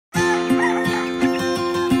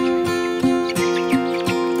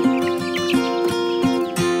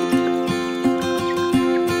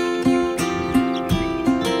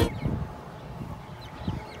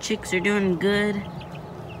chicks are doing good.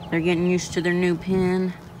 They're getting used to their new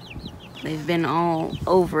pen. They've been all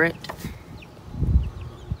over it.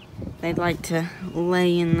 They'd like to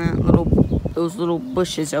lay in those little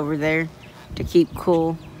bushes over there to keep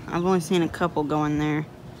cool. I've only seen a couple go in there.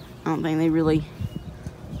 I don't think they really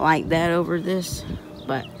like that over this,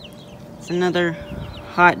 but it's another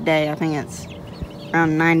hot day. I think it's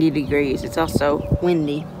around 90 degrees. It's also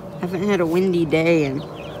windy. I haven't had a windy day in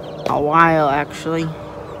a while, actually.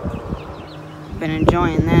 Been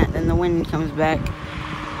enjoying that. Then the wind comes back.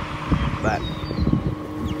 But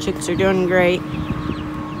chicks are doing great.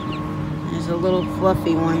 There's the little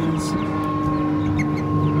fluffy ones.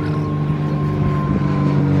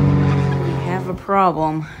 We have a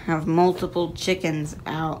problem. I have multiple chickens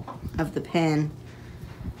out of the pen.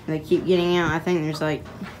 They keep getting out. I think there's like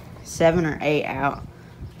 7 or 8 out.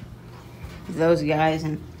 Those guys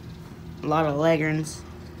and a lot of leghorns.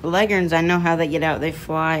 The leghorns, I know how they get out. They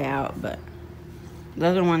fly out, but the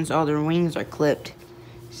other ones, all their wings are clipped.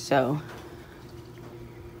 So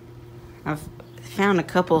I've found a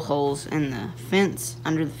couple holes in the fence,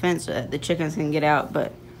 under the fence, so that the chickens can get out,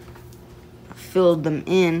 but I filled them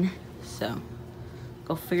in. So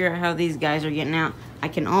go figure out how these guys are getting out. I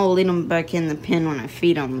can all lead them back in the pen when I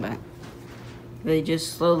feed them, but they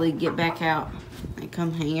just slowly get back out. They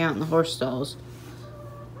come hang out in the horse stalls.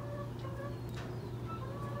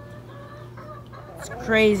 It's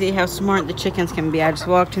crazy how smart the chickens can be. I just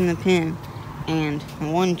walked in the pen and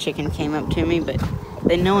one chicken came up to me, but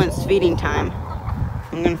they know it's feeding time.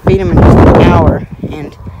 I'm gonna feed them in just an hour,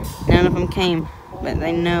 and none of them came, but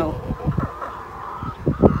they know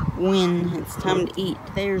when it's time to eat.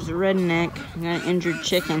 There's a redneck. I got an injured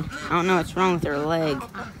chicken. I don't know what's wrong with her leg.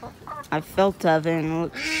 I felt of it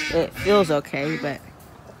and it feels okay, but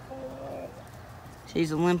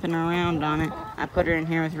she's limping around on it. I put her in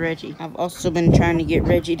here with Reggie. I've also been trying to get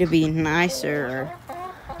Reggie to be nicer or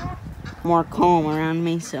more calm around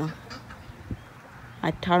me, so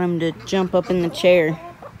I taught him to jump up in the chair.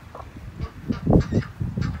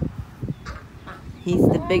 He's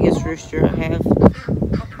the biggest rooster I have.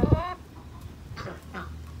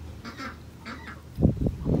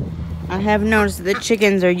 I have noticed the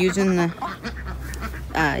chickens are using the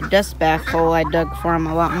dust bath hole I dug for them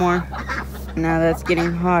a lot more. Now that's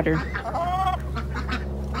getting hotter.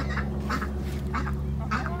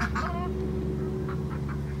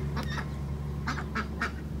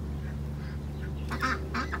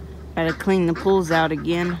 Gotta clean the pools out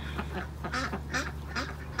again.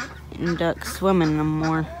 And ducks swimming in them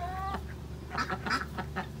more.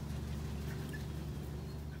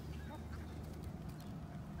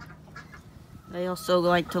 They also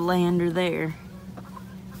like to lay under there.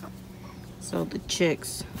 So the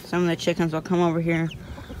chicks, some of the chickens will come over here,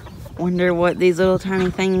 wonder what these little tiny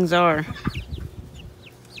things are.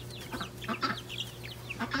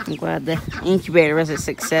 I'm glad the incubator was a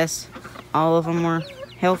success. All of them were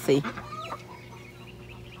healthy.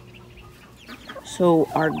 So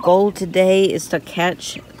our goal today is to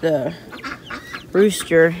catch the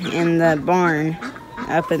rooster in the barn,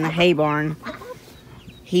 up in the hay barn.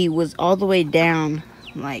 He was all the way down,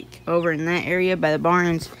 like over in that area by the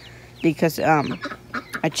barns, because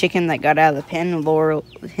a chicken that got out of the pen lured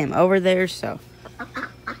him over there. So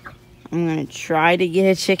I'm gonna try to get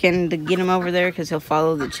a chicken to get him over there because he'll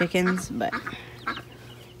follow the chickens, but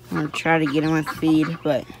I'm gonna try to get him with feed,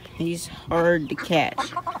 but he's hard to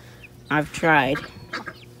catch. I've tried.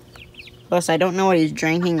 Plus, I don't know what he's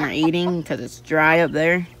drinking or eating because it's dry up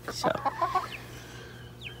there. So,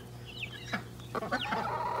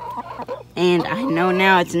 and I know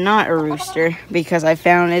now it's not a rooster because I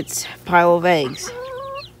found its pile of eggs.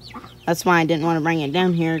 That's why I didn't want to bring it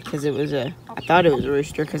down here, because it was I thought it was a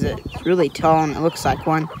rooster because it's really tall and it looks like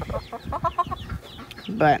one.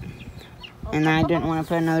 And I didn't want to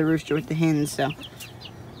put another rooster with the hens, so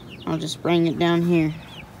I'll just bring it down here.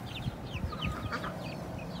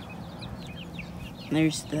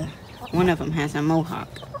 There's one of them has a mohawk.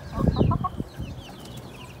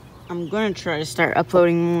 I'm going to try to start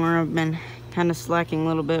uploading more. I've been kind of slacking a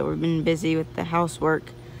little bit. We've been busy with the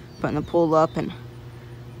housework, putting the pool up and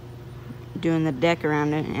doing the deck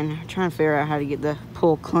around it, and trying to figure out how to get the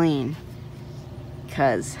pool clean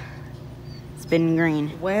because it's been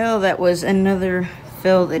green. Well, that was another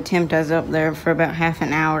failed attempt. I was up there for about half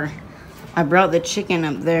an hour. I brought the chicken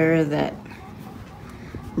up there that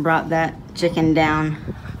brought that chicken down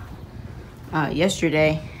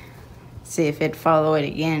yesterday, see if it'd follow it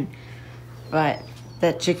again, but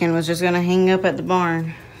that chicken was just gonna hang up at the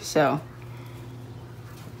barn. So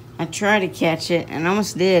I tried to catch it and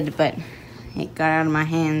almost did, but it got out of my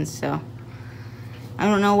hands. So I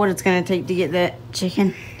don't know what it's gonna take to get that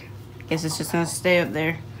chicken, Guess it's just gonna stay up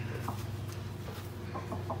there.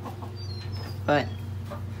 But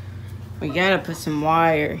we gotta put some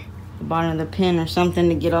wire at the bottom of the pen or something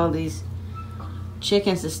to get all these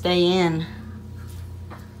chickens to stay in.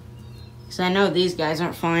 Because I know these guys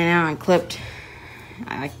aren't flying out. I clipped,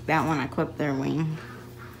 that one I clipped their wing.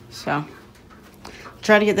 So,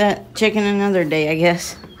 try to get that chicken another day, I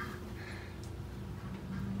guess.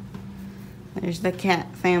 There's the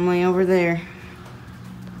cat family over there.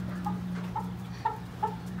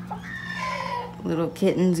 Little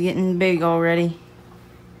kitten's getting big already.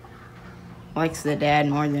 Likes the dad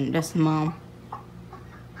more than just the mom.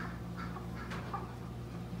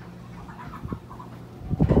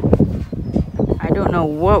 I don't know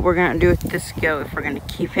what we're gonna do with this goat, if we're gonna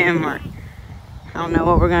keep him, or I don't know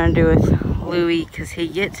what we're gonna do with Louie, because he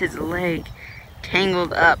gets his leg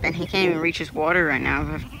tangled up and he can't even reach his water right now. I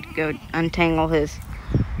have to go untangle his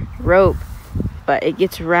rope, but it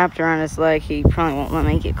gets wrapped around his leg. He probably won't let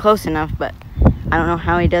me get close enough, but I don't know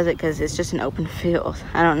how he does it because it's just an open field.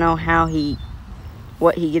 I don't know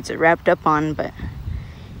what he gets it wrapped up on, but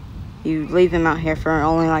you leave him out here for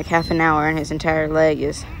only like half an hour and his entire leg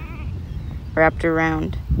is wrapped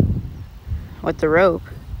around with the rope.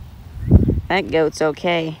 That goat's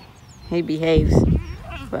okay. He behaves.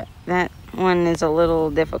 But that one is a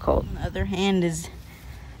little difficult. On the other hand is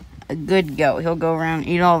a good goat. He'll go around and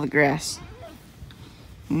eat all the grass.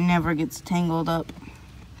 Never gets tangled up.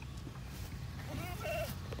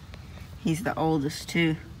 He's the oldest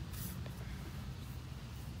too.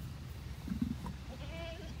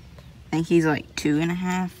 I think he's like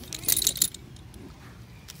 2.5.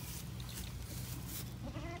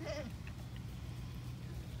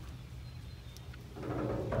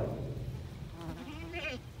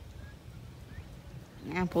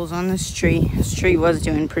 Apples on this tree. This tree was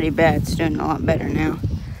doing pretty bad. It's doing a lot better now.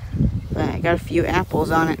 But I got a few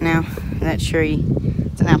apples on it now. That tree,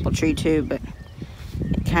 it's an apple tree too, but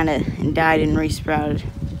it kind of died and resprouted.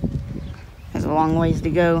 Has a long ways to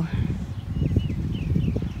go.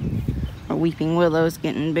 Our weeping willow's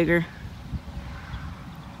getting bigger.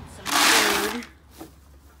 Some food.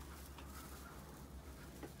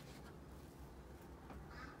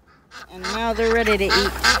 And now they're ready to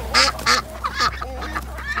eat.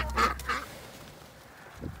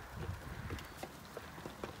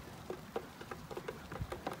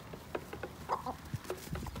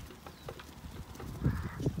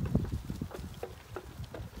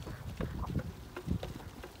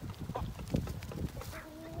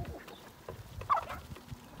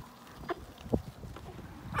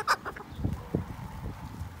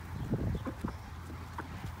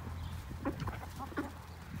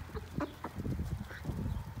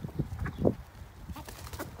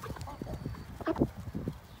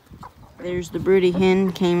 There's the broody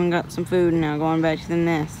hen, came and got some food, and now going back to the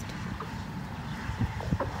nest.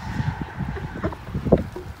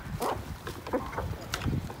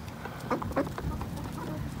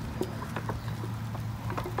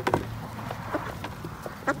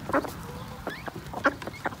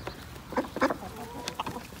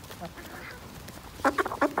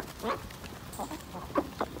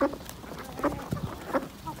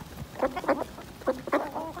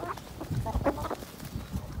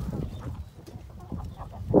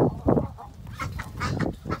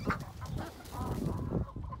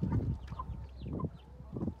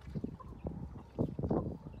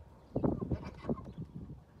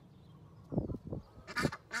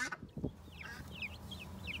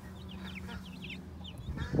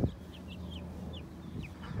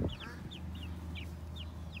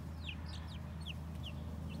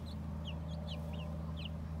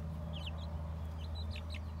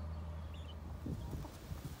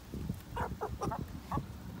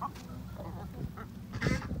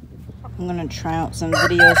 I'm gonna try out some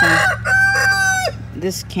videos on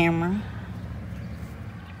this camera.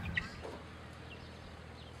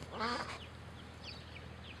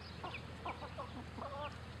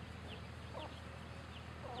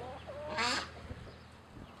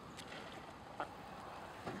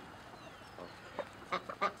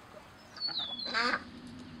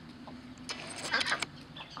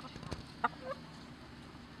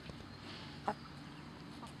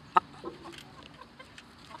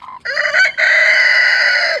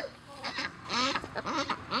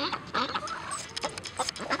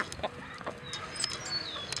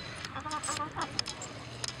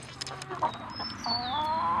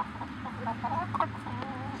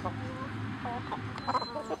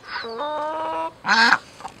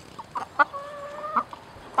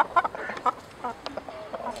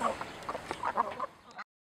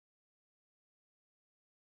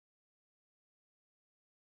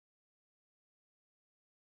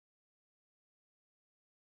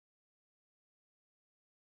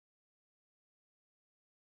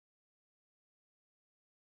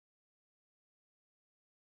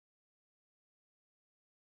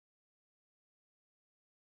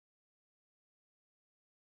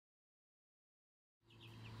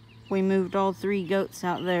 we moved all 3 goats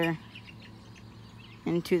out there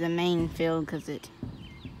into the main field because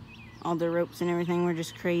all the ropes and everything were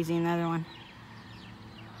just crazy in the other one.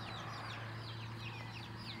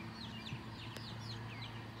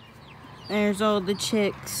 There's all the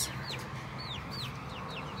chicks.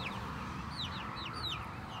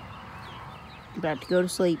 About to go to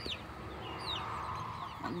sleep.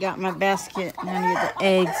 Got my basket. Now I get the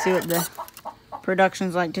eggs. See what the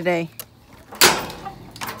production's like today.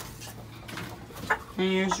 And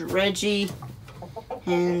here's Reggie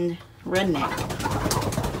and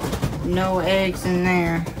Redneck. No eggs in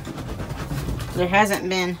there. There hasn't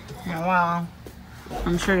been in a while.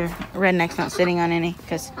 I'm sure Redneck's not sitting on any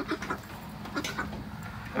because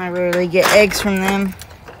I rarely get eggs from them.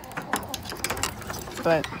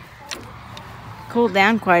 But cooled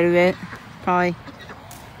down quite a bit. Probably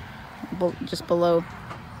just below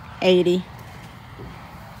 80.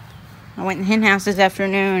 I went in the hen house this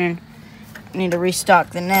afternoon and I need to restock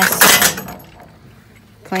the nest.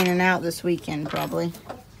 Cleaning out this weekend probably.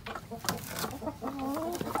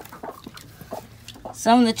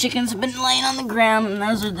 Some of the chickens have been laying on the ground and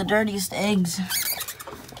those are the dirtiest eggs.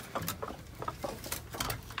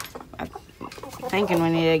 I'm thinking we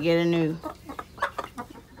need to get a new,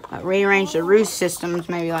 rearrange the roost systems,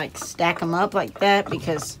 maybe like stack them up like that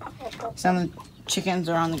because some of the chickens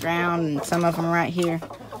are on the ground and some of them are right here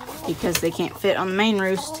because they can't fit on the main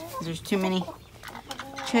roost. There's too many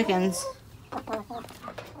chickens.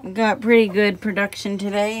 Got pretty good production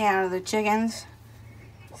today out of the chickens.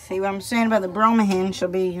 See what I'm saying about the Brahma hen? She'll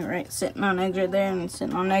be right sitting on eggs right there and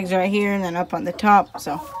sitting on eggs right here and then up on the top.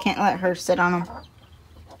 So can't let her sit on them.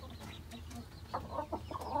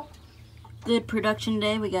 Good production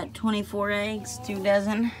day. We got 24 eggs, 2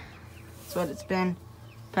 dozen. That's what it's been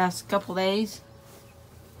past couple days.